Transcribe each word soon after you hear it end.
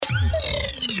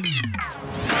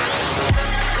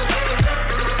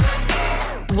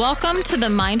Welcome to the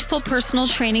Mindful Personal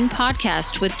Training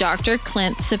Podcast with Dr.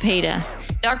 Clint Cepeda.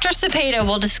 Dr. Cepeda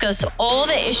will discuss all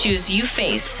the issues you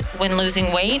face when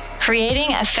losing weight,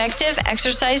 creating effective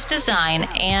exercise design,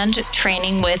 and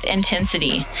training with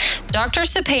intensity. Dr.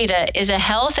 Cepeda is a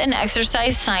health and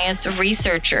exercise science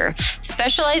researcher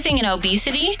specializing in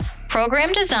obesity,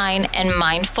 program design, and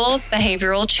mindful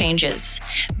behavioral changes.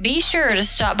 Be sure to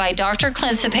stop by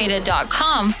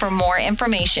drclintcepeda.com for more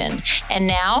information. And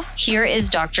now, here is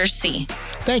Dr. C.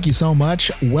 Thank you so much.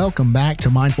 Welcome back to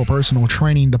Mindful Personal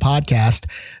Training, the podcast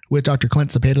with Dr. Clint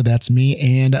Cepeda. That's me.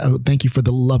 And thank you for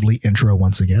the lovely intro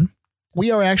once again. We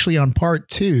are actually on part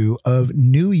 2 of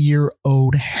New Year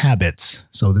Old Habits.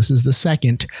 So this is the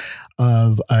second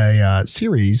of a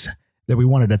series that we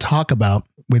wanted to talk about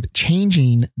with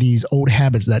changing these old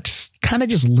habits that kind of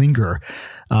just linger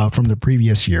from the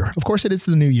previous year. Of course, it is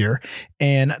the new year.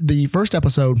 And the first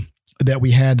episode that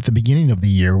we had at the beginning of the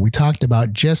year, we talked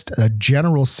about just a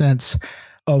general sense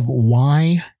of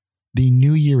why the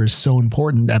new year is so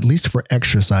important, at least for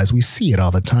exercise. We see it all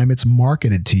the time. It's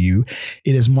marketed to you.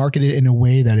 It is marketed in a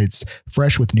way that it's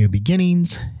fresh with new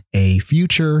beginnings, a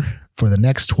future for the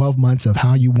next 12 months of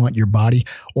how you want your body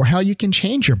or how you can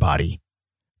change your body.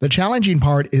 The challenging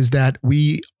part is that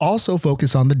we also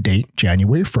focus on the date,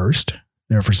 January 1st,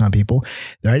 for some people,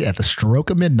 right at the stroke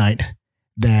of midnight,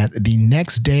 that the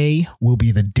next day will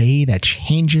be the day that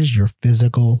changes your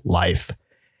physical life.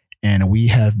 And we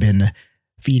have been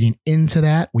feeding into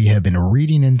that. We have been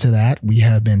reading into that. We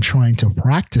have been trying to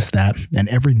practice that. And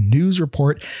every news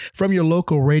report from your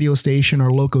local radio station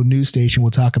or local news station will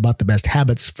talk about the best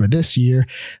habits for this year,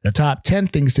 the top 10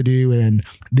 things to do in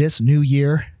this new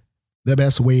year, the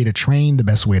best way to train, the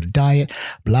best way to diet,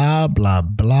 blah, blah,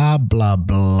 blah, blah,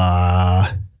 blah.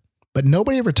 But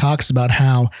nobody ever talks about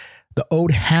how the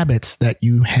old habits that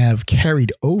you have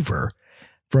carried over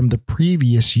from the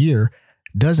previous year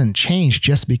doesn't change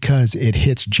just because it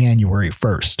hits January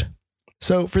 1st.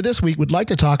 So for this week, we'd like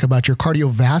to talk about your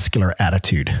cardiovascular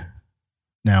attitude.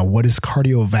 Now, what is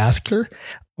cardiovascular?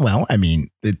 Well,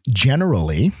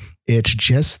 generally, it's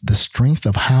just the strength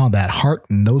of how that heart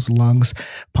and those lungs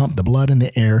pump the blood in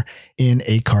the air in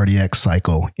a cardiac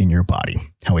cycle in your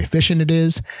body. How efficient it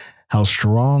is, how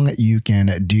strong you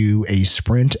can do a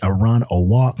sprint, a run, a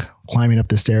walk, climbing up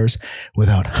the stairs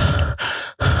without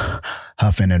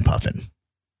huffing and puffing.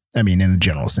 In the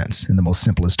general sense, in the most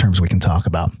simplest terms we can talk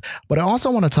about. But I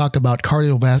also want to talk about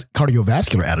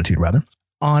cardiovascular attitude,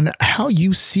 on how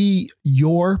you see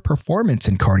your performance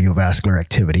in cardiovascular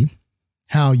activity,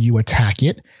 how you attack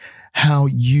it, how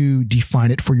you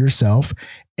define it for yourself,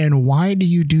 and why do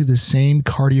you do the same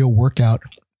cardio workout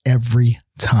every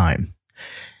time?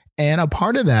 And a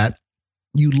part of that,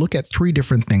 you look at 3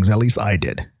 different things, at least I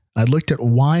did. I looked at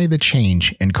why the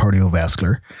change in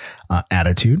cardiovascular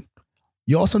attitude.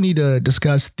 You also need to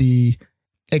discuss the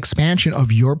expansion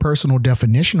of your personal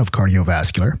definition of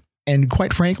cardiovascular. And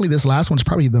quite frankly, this last one is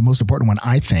probably the most important one,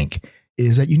 I think,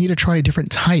 is that you need to try a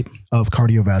different type of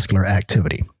cardiovascular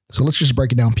activity. So let's just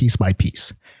break it down piece by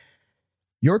piece.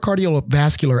 Your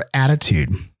cardiovascular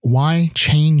attitude, why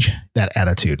change that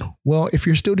attitude? Well, if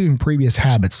you're still doing previous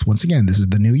habits, once again, this is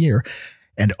the new year,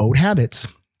 and old habits,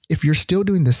 if you're still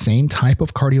doing the same type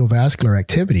of cardiovascular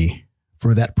activity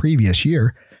for that previous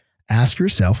year, ask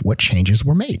yourself what changes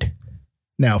were made.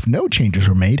 Now, if no changes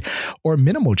were made or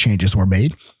minimal changes were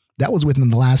made, that was within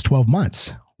the last 12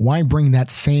 months. Why bring that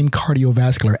same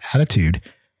cardiovascular attitude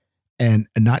and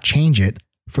not change it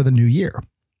for the new year?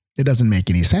 It doesn't make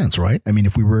any sense, right?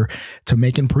 If we were to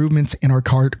make improvements in our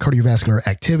cardiovascular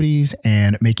activities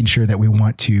and making sure that we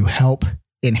want to help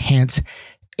enhance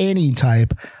any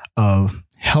type of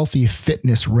healthy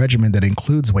fitness regimen that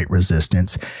includes weight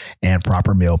resistance and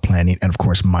proper meal planning, and of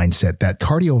course, mindset, that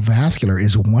cardiovascular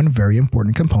is one very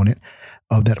important component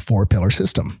of that 4-pillar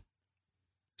system.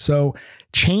 So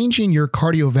changing your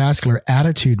cardiovascular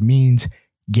attitude means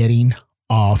getting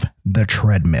off the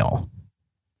treadmill.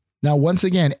 Now, once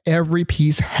again, every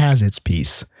piece has its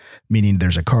piece, meaning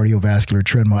there's a cardiovascular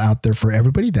treadmill out there for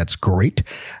everybody. That's great.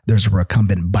 There's a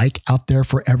recumbent bike out there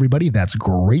for everybody. That's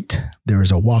great. There is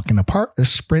a walk in the park, a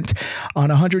sprint on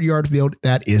a 100-yard field.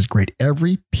 That is great.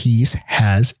 Every piece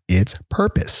has its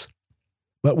purpose.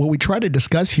 But what we try to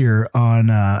discuss here on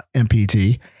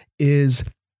MPT is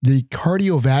the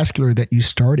cardiovascular that you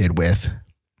started with.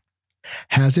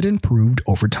 Has it improved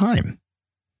over time?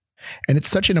 And it's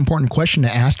such an important question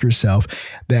to ask yourself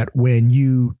that when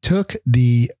you took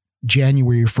the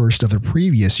January 1st of the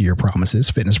previous year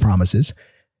fitness promises,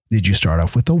 did you start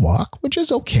off with a walk, which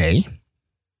is okay?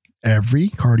 Every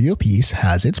cardio piece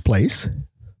has its place,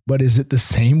 but is it the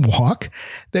same walk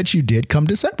that you did come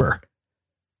December?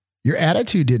 Your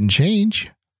attitude didn't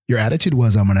change. Your attitude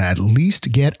was, I'm going to at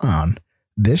least get on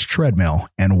this treadmill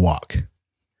and walk.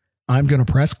 I'm going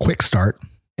to press quick start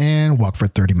and walk for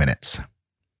 30 minutes.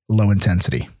 Low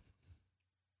intensity.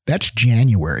 That's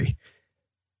January.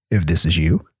 If this is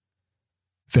you,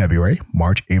 February,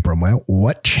 March, April, May,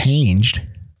 what changed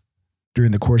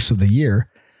during the course of the year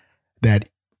that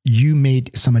you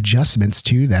made some adjustments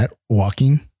to that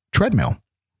walking treadmill?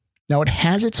 Now, it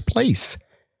has its place,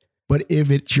 but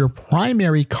if it's your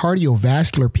primary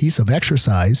cardiovascular piece of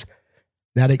exercise,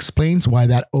 that explains why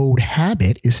that old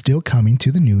habit is still coming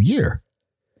to the new year.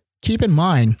 Keep in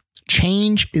mind,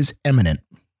 change is imminent,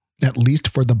 at least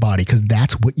for the body, because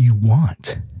that's what you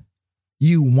want.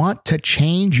 You want to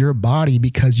change your body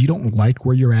because you don't like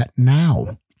where you're at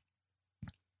now.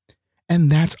 And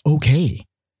that's okay.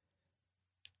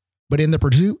 But in the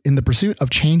pursuit of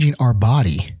changing our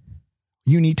body,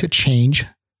 you need to change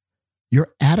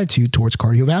your attitude towards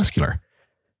cardiovascular.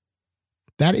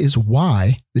 That is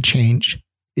why the change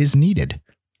is needed.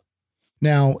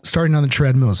 Now, starting on the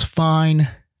treadmill is fine.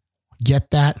 Get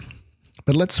that.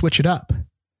 But let's switch it up.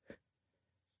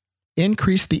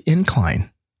 Increase the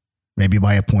incline, maybe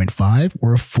by a 0.5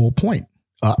 or a full point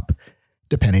up,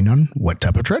 depending on what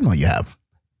type of treadmill you have.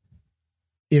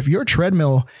 If your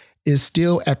treadmill is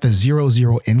still at the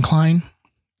 0-0 incline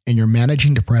and you're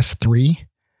managing to press 3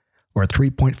 or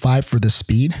 3.5 for the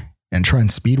speed and try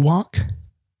and speed walk,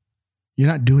 you're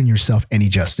not doing yourself any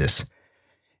justice.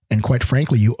 And quite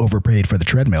frankly, you overpaid for the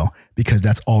treadmill because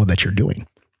that's all that you're doing.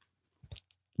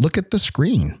 Look at the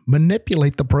screen,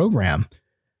 manipulate the program,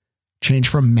 change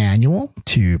from manual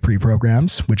to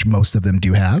pre-programs, which most of them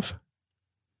do have.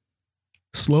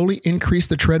 Slowly increase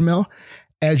the treadmill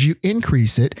as you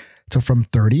increase it to from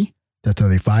 30 to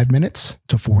 35 minutes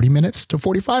to 40 minutes to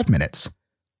 45 minutes.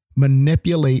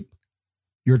 Manipulate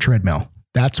your treadmill.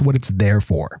 That's what it's there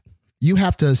for. You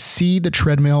have to see the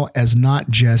treadmill as not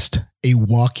just a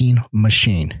walking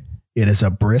machine. It is a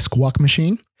brisk walk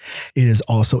machine. It is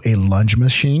also a lunge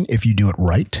machine if you do it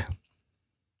right.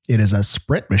 It is a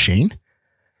sprint machine.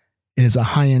 It is a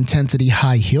high intensity,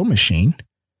 high heel machine.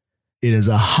 It is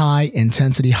a high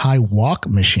intensity, high walk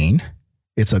machine.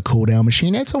 It's a cool down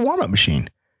machine. It's a warm up machine.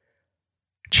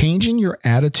 Changing your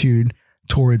attitude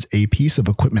towards a piece of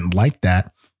equipment like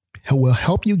that will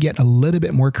help you get a little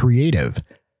bit more creative,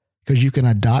 because you can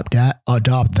adopt that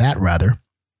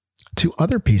to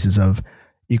other pieces of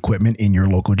equipment in your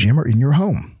local gym or in your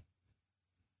home.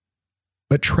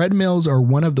 But treadmills are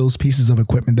one of those pieces of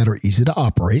equipment that are easy to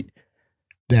operate,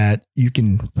 that you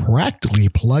can practically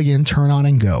plug in, turn on,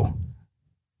 and go.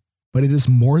 But it is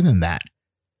more than that.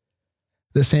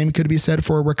 The same could be said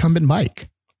for a recumbent bike.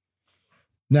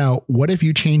 Now, what if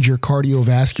you change your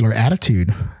cardiovascular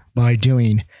attitude by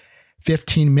doing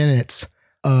 15 minutes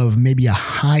of maybe a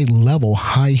high level,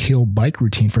 high heel bike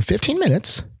routine for 15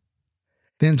 minutes,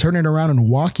 then turn it around and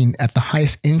walking at the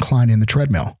highest incline in the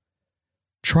treadmill?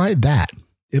 Try that.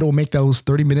 It'll make those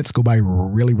 30 minutes go by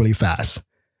really, really fast,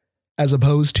 as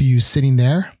opposed to you sitting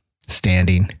there,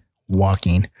 standing,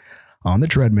 walking on the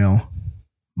treadmill,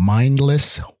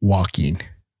 mindless walking.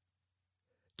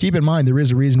 Keep in mind, there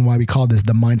is a reason why we call this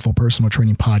the Mindful Personal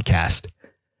Training Podcast.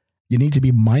 You need to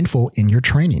be mindful in your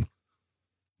training,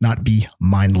 not be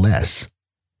mindless.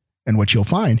 And what you'll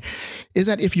find is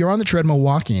that if you're on the treadmill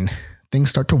walking, things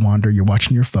start to wander. You're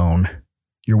watching your phone.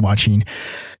 You're watching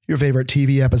your favorite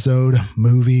TV episode,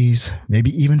 movies,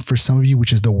 maybe even for some of you,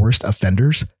 which is the worst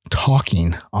offenders,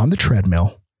 talking on the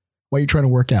treadmill while you're trying to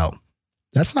work out.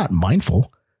 That's not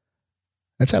mindful.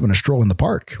 That's having a stroll in the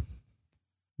park.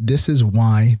 This is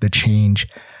why the change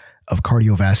of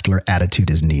cardiovascular attitude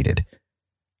is needed.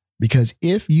 Because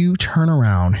if you turn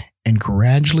around and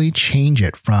gradually change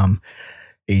it from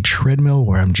a treadmill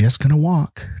where I'm just going to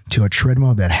walk to a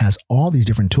treadmill that has all these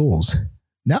different tools,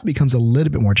 now it becomes a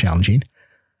little bit more challenging,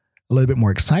 a little bit more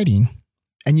exciting,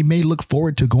 and you may look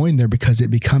forward to going there because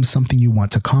it becomes something you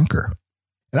want to conquer.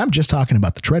 And I'm just talking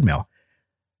about the treadmill.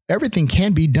 Everything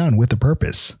can be done with a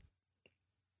purpose.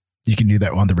 You can do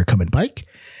that on the recumbent bike,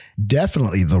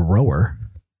 definitely the rower.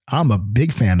 I'm a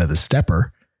big fan of the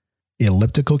stepper.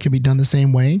 Elliptical can be done the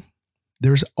same way.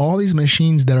 There's all these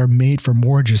machines that are made for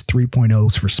more just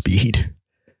 3.0s for speed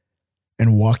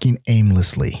and walking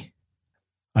aimlessly.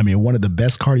 I mean, one of the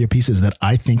best cardio pieces that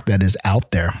I think that is out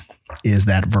there is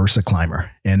that VersaClimber.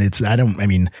 And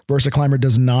VersaClimber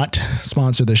does not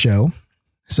sponsor the show.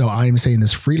 So I'm saying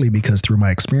this freely because through my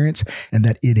experience, and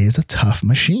that it is a tough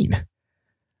machine.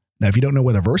 Now, if you don't know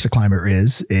what a VersaClimber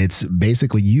is, it's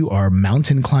basically you are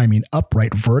mountain climbing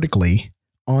upright vertically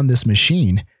on this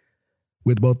machine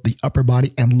with both the upper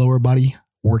body and lower body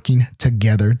working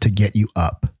together to get you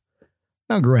up.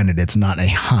 Now, granted, it's not a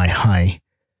high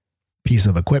piece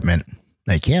of equipment.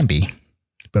 It can be.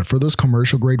 But for those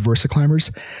commercial grade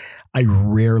VersaClimbers, I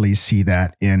rarely see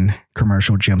that in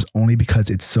commercial gyms only because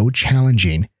it's so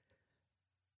challenging.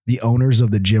 The owners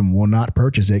of the gym will not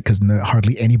purchase it because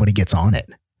hardly anybody gets on it.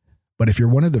 But if you're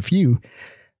one of the few,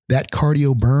 that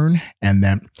cardio burn and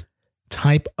that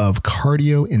type of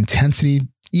cardio intensity,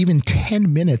 even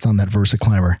 10 minutes on that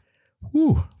VersaClimber,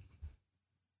 whoo,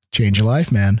 change your life,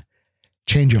 man.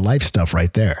 Change your life stuff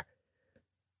right there.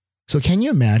 So can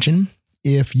you imagine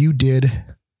if you did,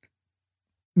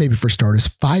 maybe for starters,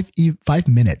 5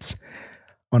 minutes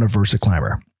on a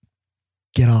VersaClimber,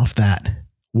 get off that,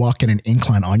 walk in an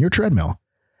incline on your treadmill,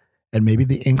 and maybe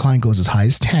the incline goes as high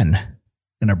as 10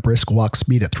 and a brisk walk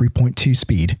speed at 3.2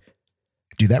 speed.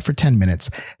 Do that for 10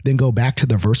 minutes, then go back to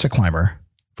the VersaClimber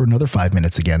for another 5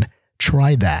 minutes again.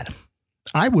 Try that.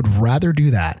 I would rather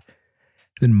do that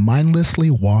than mindlessly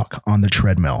walk on the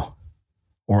treadmill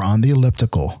or on the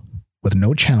elliptical with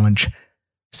no challenge,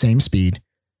 same speed,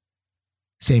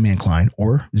 same incline,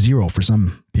 or 0 for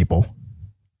some people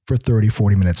for 30,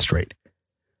 40 minutes straight.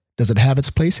 Does it have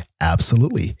its place?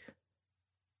 Absolutely.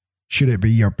 Should it be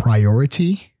your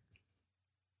priority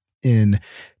in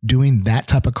doing that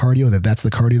type of cardio, that's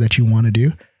the cardio that you want to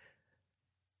do?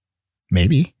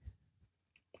 Maybe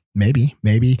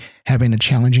having a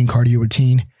challenging cardio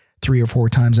routine 3 or 4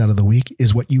 times out of the week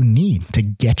is what you need to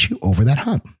get you over that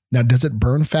hump. Now, does it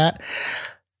burn fat?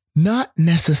 Not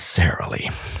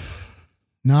necessarily.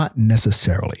 Not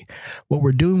necessarily. What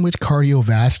we're doing with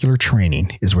cardiovascular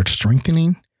training is we're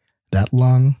strengthening that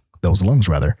those lungs,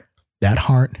 that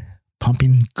heart,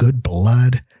 pumping good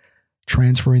blood,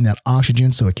 transferring that oxygen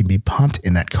so it can be pumped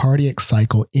in that cardiac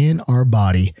cycle in our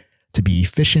body to be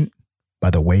efficient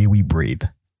by the way we breathe,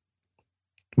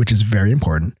 which is very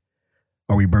important.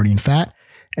 Are we burning fat?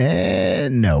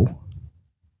 No.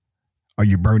 Are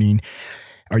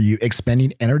you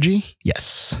expending energy?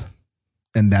 Yes.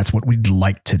 And that's what we'd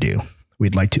like to do.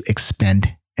 We'd like to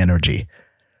expend energy.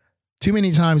 Too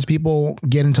many times people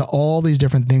get into all these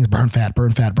different things, burn fat.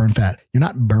 You're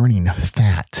not burning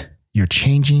fat. You're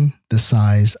changing the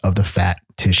size of the fat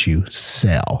tissue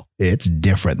cell. It's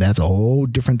different. That's a whole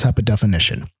different type of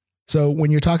definition. So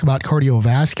when you talk about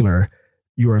cardiovascular,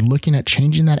 you are looking at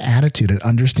changing that attitude and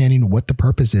understanding what the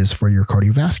purpose is for your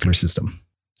cardiovascular system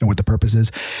and what the purpose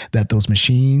is that those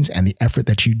machines and the effort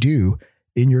that you do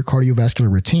in your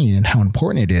cardiovascular routine and how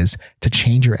important it is to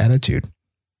change your attitude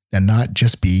and not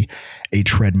just be a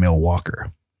treadmill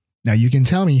walker. Now you can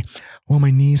tell me, well,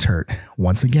 my knees hurt.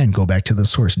 Once again, go back to the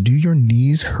source. Do your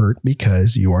knees hurt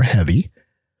because you are heavy?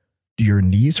 Do your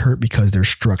knees hurt because they're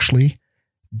structurally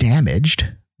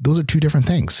damaged? Those are two different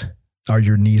things. Are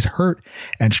your knees hurt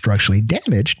and structurally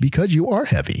damaged because you are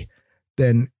heavy?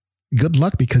 Then good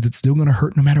luck, because it's still going to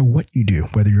hurt no matter what you do.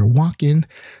 Whether you're walking,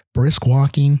 brisk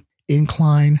walking,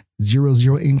 incline,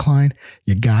 0 incline,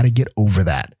 you got to get over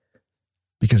that,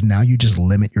 because now you just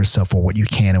limit yourself for what you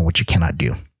can and what you cannot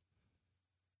do.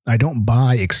 I don't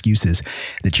buy excuses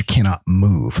that you cannot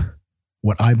move.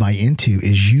 What I buy into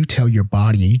is you tell your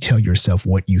body, you tell yourself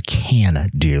what you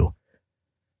can do,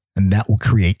 and that will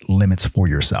create limits for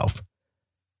yourself.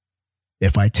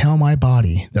 If I tell my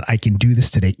body that I can do this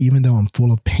today, even though I'm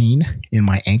full of pain in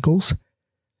my ankles,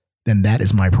 then that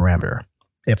is my parameter.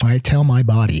 If I tell my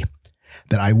body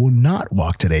that I will not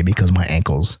walk today because my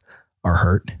ankles are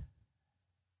hurt,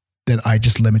 then I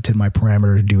just limited my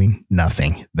parameter to doing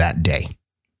nothing that day.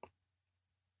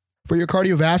 For your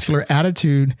cardiovascular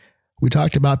attitude, we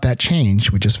talked about that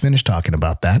change. We just finished talking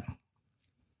about that.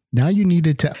 Now you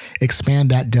needed to expand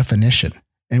that definition.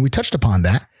 And we touched upon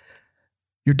that.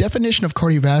 Your definition of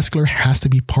cardiovascular has to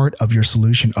be part of your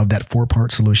solution, of that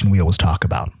 4-part solution we always talk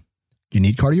about. You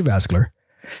need cardiovascular,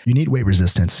 you need weight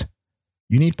resistance,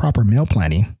 you need proper meal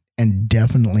planning, and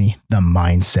definitely the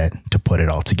mindset to put it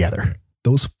all together.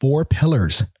 Those 4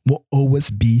 pillars will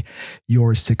always be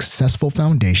your successful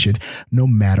foundation, no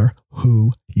matter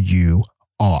who you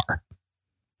are.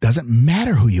 Doesn't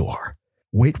matter who you are.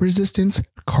 Weight resistance,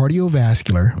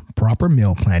 cardiovascular, proper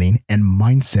meal planning, and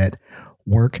mindset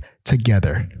work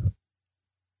together.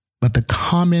 But the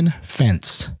common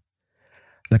fence,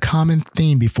 the common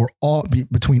theme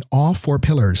between all 4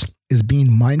 pillars is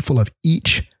being mindful of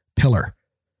each pillar.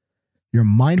 You're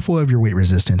mindful of your weight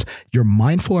resistance. You're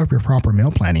mindful of your proper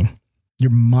meal planning. You're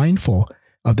mindful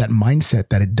of that mindset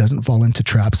that it doesn't fall into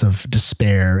traps of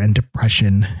despair and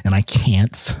depression and I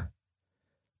can't,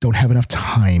 don't have enough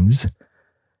times.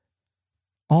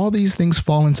 All these things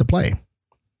fall into play.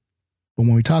 But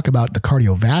when we talk about the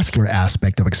cardiovascular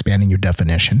aspect of expanding your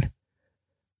definition,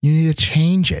 you need to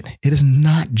change it. It is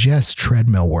not just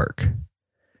treadmill work.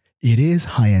 It is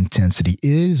high intensity. It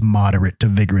is moderate to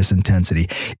vigorous intensity.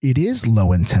 It is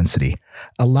low intensity.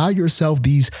 Allow yourselves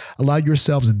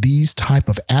these type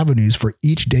of avenues for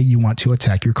each day you want to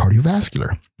attack your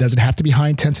cardiovascular. Does it have to be high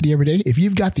intensity every day? If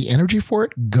you've got the energy for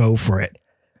it, go for it.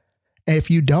 And if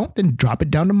you don't, then drop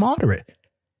it down to moderate.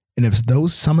 And if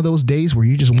some of those days where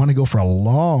you just want to go for a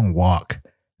long walk,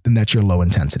 then that's your low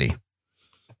intensity.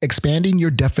 Expanding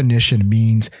your definition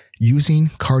means using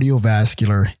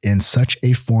cardiovascular in such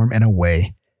a form and a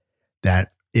way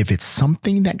that if it's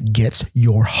something that gets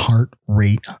your heart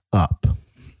rate up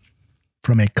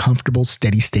from a comfortable,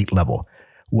 steady state level,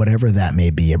 whatever that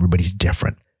may be, everybody's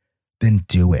different, then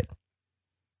do it.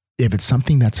 If it's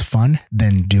something that's fun,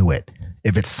 then do it.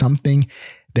 If it's something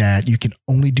that you can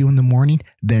only do in the morning,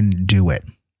 then do it.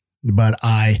 But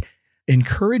I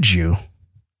encourage you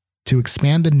to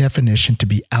expand the definition to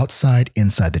be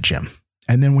inside the gym.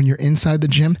 And then when you're inside the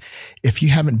gym, if you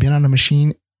haven't been on a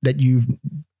machine that you've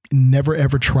never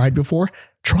ever tried before,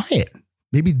 try it.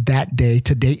 Maybe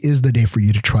today is the day for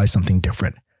you to try something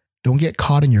different. Don't get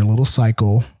caught in your little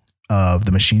cycle of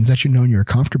the machines that you know you're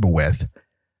comfortable with,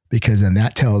 because then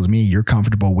that tells me you're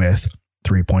comfortable with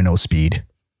 3.0 speed,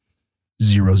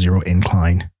 0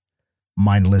 incline,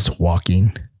 mindless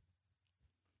walking.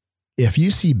 If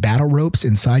you see battle ropes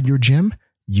inside your gym,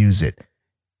 use it.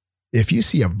 If you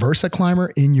see a Versa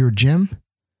climber in your gym,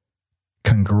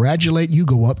 congratulate. You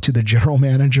go up to the general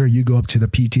manager, you go up to the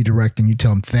PT director, and you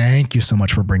tell them, thank you so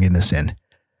much for bringing this in.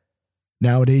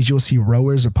 Nowadays, you'll see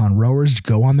rowers upon rowers.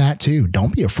 Go on that too.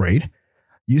 Don't be afraid.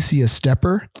 You see a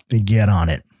stepper, get on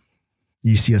it.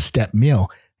 You see a step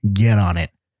mill, get on it.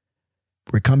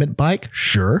 Recumbent bike,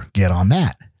 sure, get on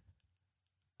that.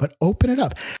 But open it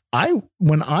up.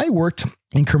 When I worked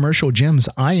in commercial gyms,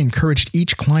 I encouraged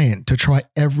each client to try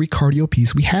every cardio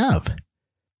piece we have.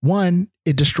 1,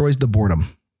 it destroys the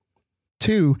boredom.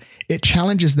 2, it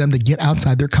challenges them to get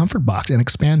outside their comfort box and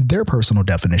expand their personal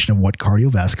definition of what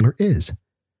cardiovascular is.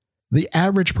 The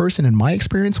average person, in my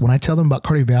experience, when I tell them about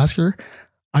cardiovascular,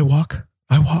 I walk.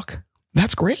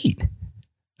 That's great.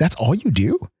 That's all you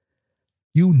do?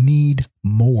 You need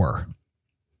more.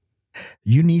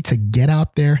 You need to get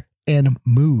out there and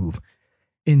move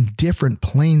in different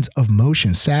planes of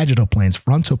motion, sagittal planes,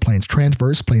 frontal planes,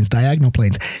 transverse planes, diagonal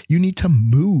planes. You need to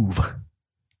move.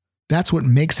 That's what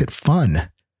makes it fun.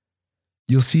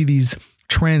 You'll see these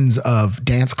trends of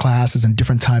dance classes and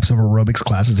different types of aerobics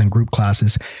classes and group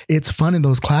classes. It's fun in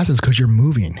those classes because you're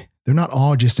moving. They're not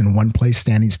all just in one place,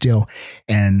 standing still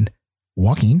and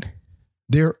walking.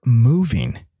 They're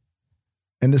moving.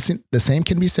 And the same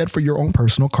can be said for your own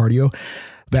personal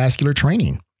cardiovascular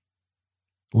training.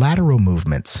 Lateral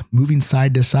movements, moving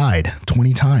side to side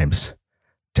 20 times,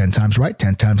 10 times right,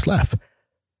 10 times left.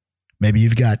 Maybe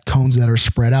you've got cones that are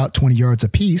spread out 20 yards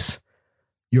apiece.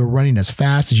 You're running as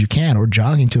fast as you can or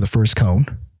jogging to the first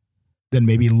cone, then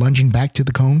maybe lunging back to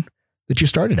the cone that you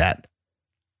started at.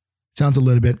 Sounds a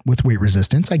little bit with weight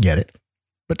resistance. I get it.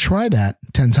 But try that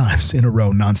 10 times in a row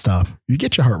nonstop. You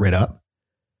get your heart rate up.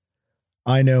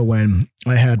 I know when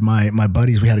I had my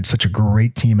buddies, we had such a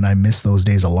great team and I miss those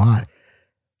days a lot.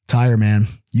 Tire, man,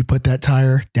 you put that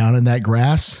tire down in that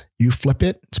grass, you flip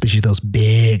it, especially those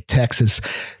big Texas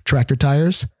tractor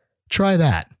tires, try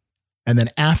that. And then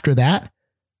after that,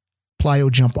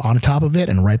 plyo jump on top of it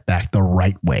and right back the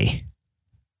right way.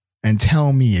 And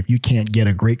tell me if you can't get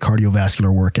a great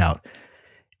cardiovascular workout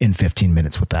in 15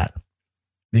 minutes with that,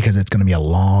 because it's going to be a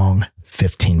long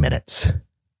 15 minutes.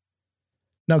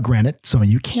 Now, granted, some of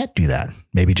you can't do that.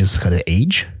 Maybe just because of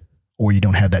age or you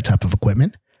don't have that type of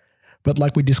equipment. But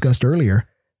like we discussed earlier,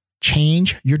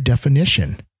 change your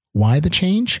definition. Why the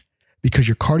change? Because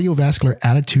your cardiovascular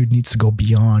attitude needs to go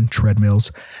beyond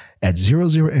treadmills at 0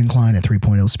 incline and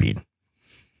 3.0 speed.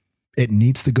 It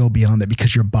needs to go beyond that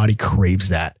because your body craves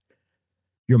that.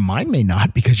 Your mind may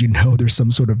not, because you know there's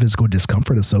some sort of physical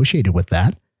discomfort associated with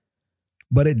that,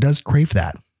 but it does crave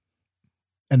that.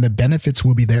 And the benefits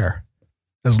will be there.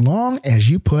 As long as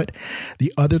you put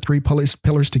the other 3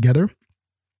 pillars together,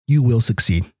 you will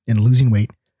succeed in losing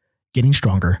weight, getting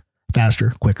stronger,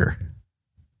 faster, quicker.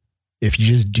 If you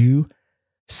just do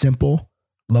simple,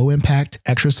 low impact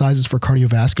exercises for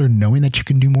cardiovascular, knowing that you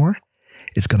can do more,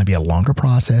 it's going to be a longer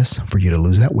process for you to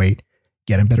lose that weight,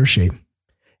 get in better shape,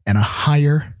 and a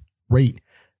higher rate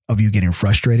of you getting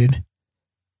frustrated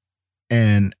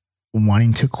and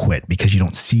wanting to quit because you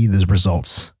don't see the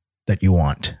results that you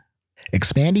want.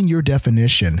 Expanding your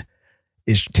definition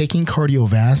is taking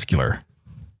cardiovascular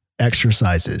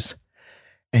exercises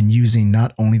and using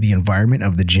not only the environment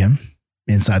of the gym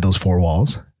inside those 4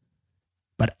 walls,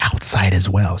 but outside as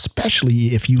well, especially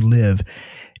if you live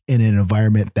in an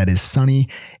environment that is sunny,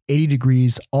 80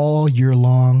 degrees all year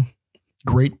long,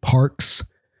 great parks,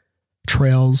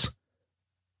 trails,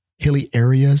 hilly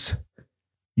areas.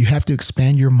 You have to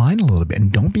expand your mind a little bit,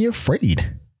 and don't be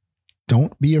afraid.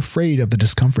 Don't be afraid of the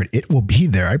discomfort. It will be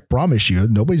there. I promise you,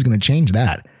 nobody's going to change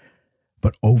that.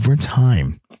 But over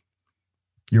time,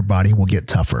 your body will get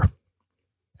tougher.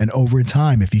 And over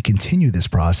time, if you continue this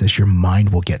process, your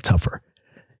mind will get tougher.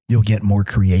 You'll get more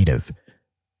creative.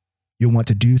 You'll want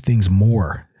to do things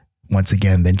more, once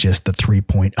again, than just the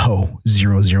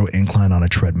 3.000 incline on a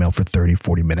treadmill for 30,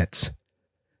 40 minutes.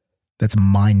 That's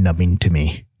mind-numbing to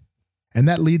me. And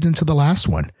that leads into the last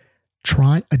one.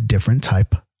 Try a different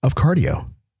type of cardio.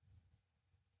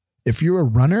 If you're a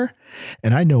runner,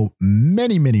 and I know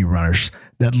many, many runners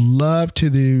that love to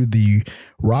do the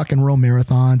rock and roll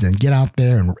marathons and get out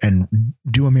there and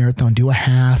do a marathon, do a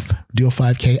half, do a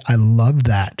 5K. I love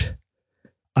that.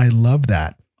 I love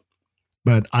that.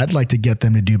 But I'd like to get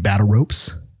them to do battle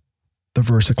ropes, the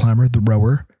VersaClimber, the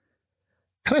rower.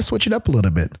 Kind of switch it up a little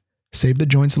bit. Save the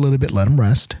joints a little bit, let them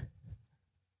rest.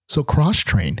 So cross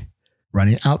train,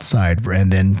 running outside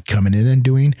and then coming in and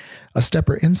doing a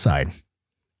stepper inside.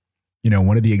 You know,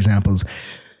 one of the examples,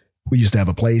 we used to have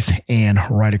a place, and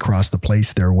right across the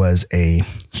place, there was a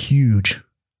huge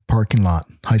parking lot,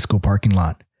 high school parking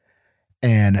lot.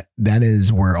 And that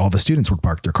is where all the students would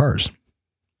park their cars.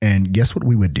 And guess what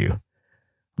we would do?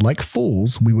 Like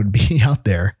fools, we would be out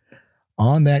there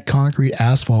on that concrete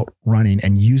asphalt running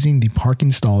and using the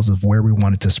parking stalls of where we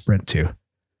wanted to sprint to.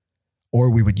 Or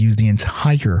we would use the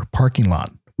entire parking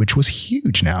lot, which was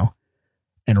huge now,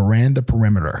 and ran the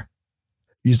perimeter.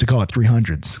 We used to call it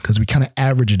 300s because we kind of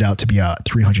averaged it out to be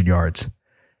 300 yards.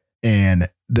 And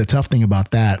the tough thing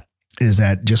about that is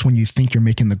that just when you think you're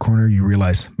making the corner, you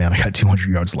realize, man, I got 200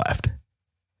 yards left.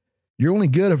 You're only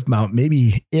good about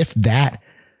maybe if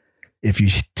you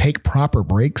take proper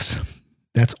breaks,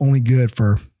 that's only good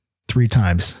for 3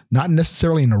 times. Not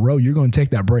necessarily in a row, you're going to take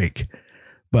that break.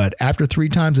 But after 3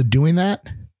 times of doing that,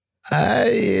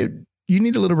 you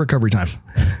need a little recovery time.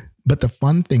 But the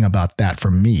fun thing about that for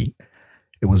me,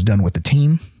 it was done with the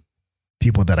team,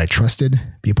 people that I trusted,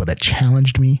 people that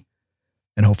challenged me,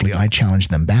 and hopefully I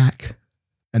challenged them back.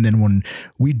 And then when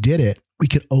we did it, we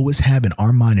could always have in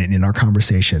our mind and in our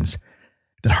conversations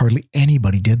that hardly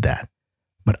anybody did that.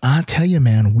 But I tell you,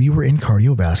 man, we were in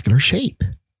cardiovascular shape.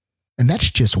 And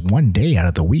that's just one day out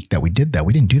of the week that we did that.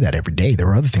 We didn't do that every day. There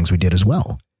were other things we did as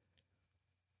well.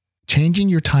 Changing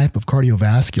your type of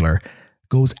cardiovascular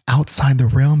goes outside the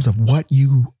realms of what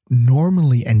you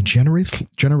normally and generally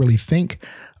think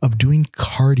of doing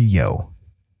cardio.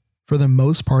 For the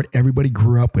most part, everybody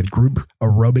grew up with group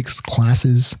aerobics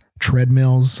classes,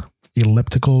 treadmills,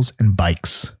 ellipticals, and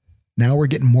bikes. Now we're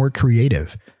getting more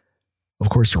creative. Of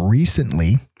course,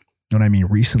 recently in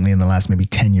the last maybe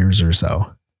 10 years or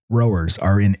so, rowers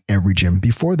are in every gym.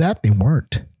 Before that, they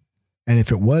weren't. And if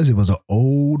it was an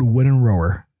old wooden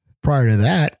rower. Prior to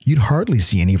that, you'd hardly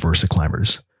see any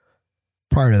VersaClimbers.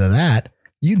 Prior to that,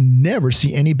 you never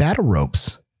see any battle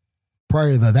ropes.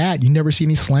 Prior to that, you never see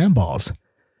any slam balls.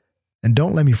 And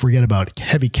don't let me forget about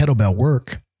heavy kettlebell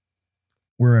work,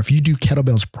 where if you do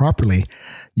kettlebells properly,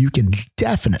 you can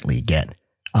definitely get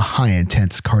a high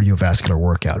intense cardiovascular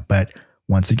workout. But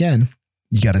once again,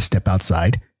 you got to step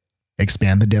outside,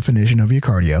 expand the definition of your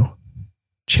cardio,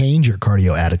 change your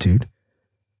cardio attitude,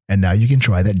 and now you can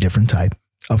try that different type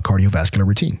of cardiovascular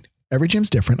routine. Every gym's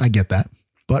different, I get that.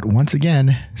 But once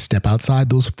again, step outside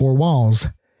those 4 walls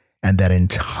and that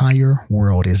entire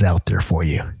world is out there for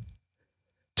you.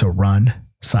 To run,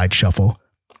 side shuffle,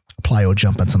 plyo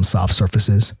jump on some soft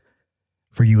surfaces.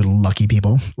 For you lucky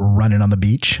people, running on the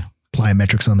beach,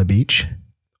 plyometrics on the beach.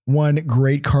 One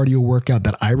great cardio workout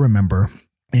that I remember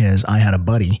is I had a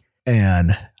buddy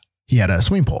and he had a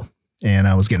swimming pool and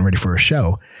I was getting ready for a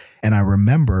show. And I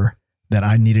remember that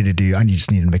I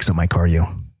just needed to mix up my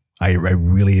cardio. I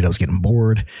really did. I was getting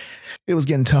bored. It was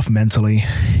getting tough mentally.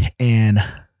 And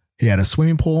he had a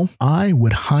swimming pool. I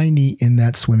would high knee in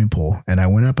that swimming pool. And I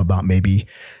went up about maybe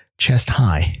chest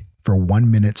high for 1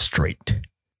 minute straight.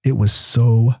 It was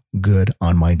so good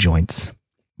on my joints.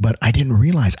 But I didn't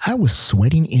realize I was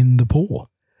sweating in the pool.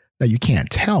 Now you can't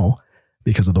tell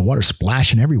because of the water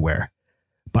splashing everywhere.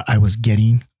 But I was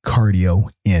getting cardio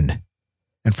in.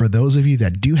 And for those of you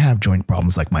that do have joint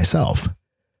problems like myself,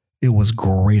 it was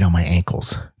great on my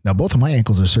ankles. Now, both of my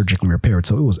ankles are surgically repaired,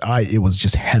 so it was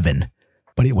just heaven.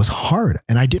 But it was hard,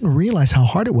 and I didn't realize how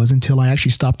hard it was until I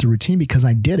actually stopped the routine because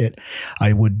I did it.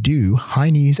 I would do high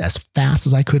knees as fast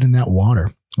as I could in that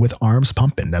water with arms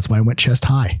pumping. That's why I went chest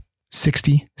high.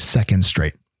 60 seconds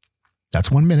straight.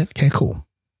 That's 1 minute. Okay, cool.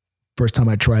 First time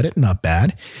I tried it, not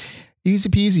bad. Easy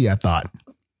peasy, I thought.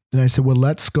 Then I said, well,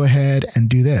 let's go ahead and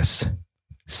do this.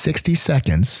 60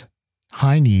 seconds,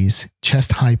 high knees,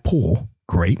 chest high pull.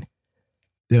 Great.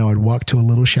 Then I would walk to a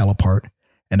little shallow part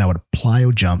and I would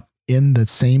plyo jump in the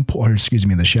same pool, in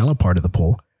the shallow part of the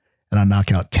pool, and I'd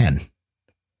knock out 10.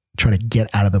 Try to get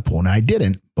out of the pool. Now I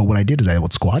didn't, but what I did is I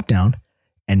would squat down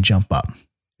and jump up.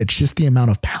 It's just the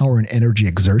amount of power and energy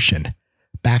exertion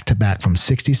back to back from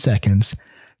 60 seconds,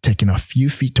 taking a few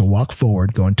feet to walk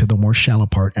forward, go into the more shallow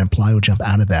part and plyo jump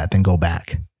out of that, then go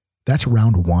back. That's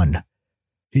round 1.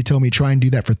 He told me try and do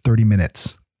that for 30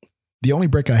 minutes. The only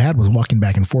break I had was walking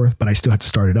back and forth, but I still had to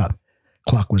start it up.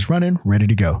 Clock was running, ready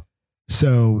to go.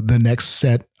 So the next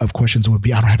set of questions would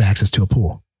be, I don't have access to a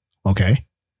pool. Okay.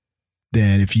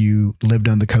 Then if you lived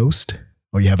on the coast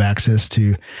or you have access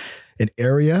to an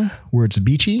area where it's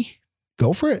beachy,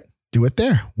 go for it. Do it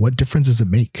there. What difference does it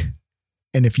make?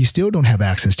 And if you still don't have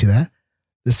access to that,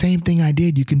 the same thing I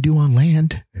did, you can do on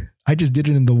land. I just did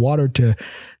it in the water to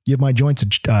give my joints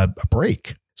a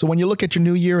break. So when you look at your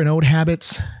new year and old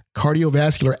habits,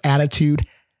 cardiovascular attitude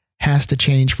has to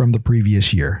change from the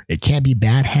previous year. It can't be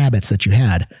bad habits that you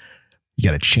had. You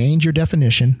got to change your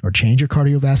definition or change your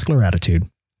cardiovascular attitude.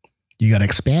 You got to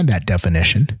expand that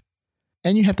definition,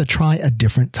 and you have to try a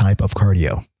different type of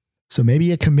cardio. So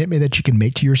maybe a commitment that you can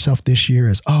make to yourself this year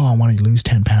is, I want to lose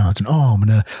 10 pounds and I'm going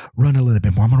to run a little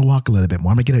bit more. I'm going to walk a little bit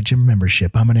more. I'm going to get a gym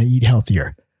membership. I'm going to eat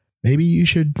healthier. Maybe you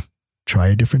should try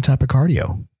a different type of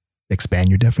cardio, expand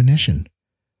your definition,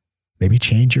 maybe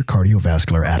change your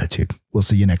cardiovascular attitude. We'll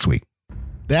see you next week.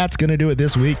 That's going to do it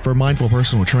this week for Mindful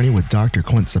Personal Training with Dr.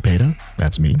 Clint Cepeda.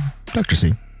 That's me, Dr.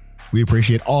 C. We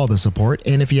appreciate all the support,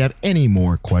 and if you have any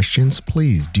more questions,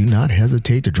 please do not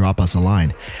hesitate to drop us a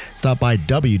line. Stop by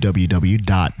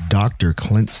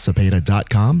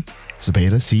www.drclintcepeda.com.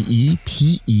 Cepeda, C-E-P-E-D-A.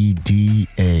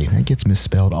 That gets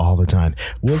misspelled all the time.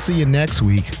 We'll see you next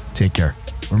week. Take care.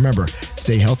 Remember,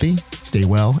 stay healthy, stay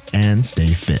well, and stay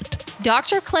fit.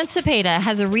 Dr. Clint Cepeda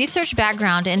has a research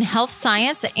background in health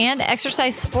science and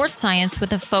exercise sports science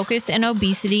with a focus in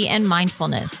obesity and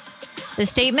mindfulness. The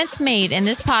statements made in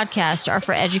this podcast are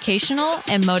for educational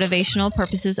and motivational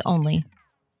purposes only.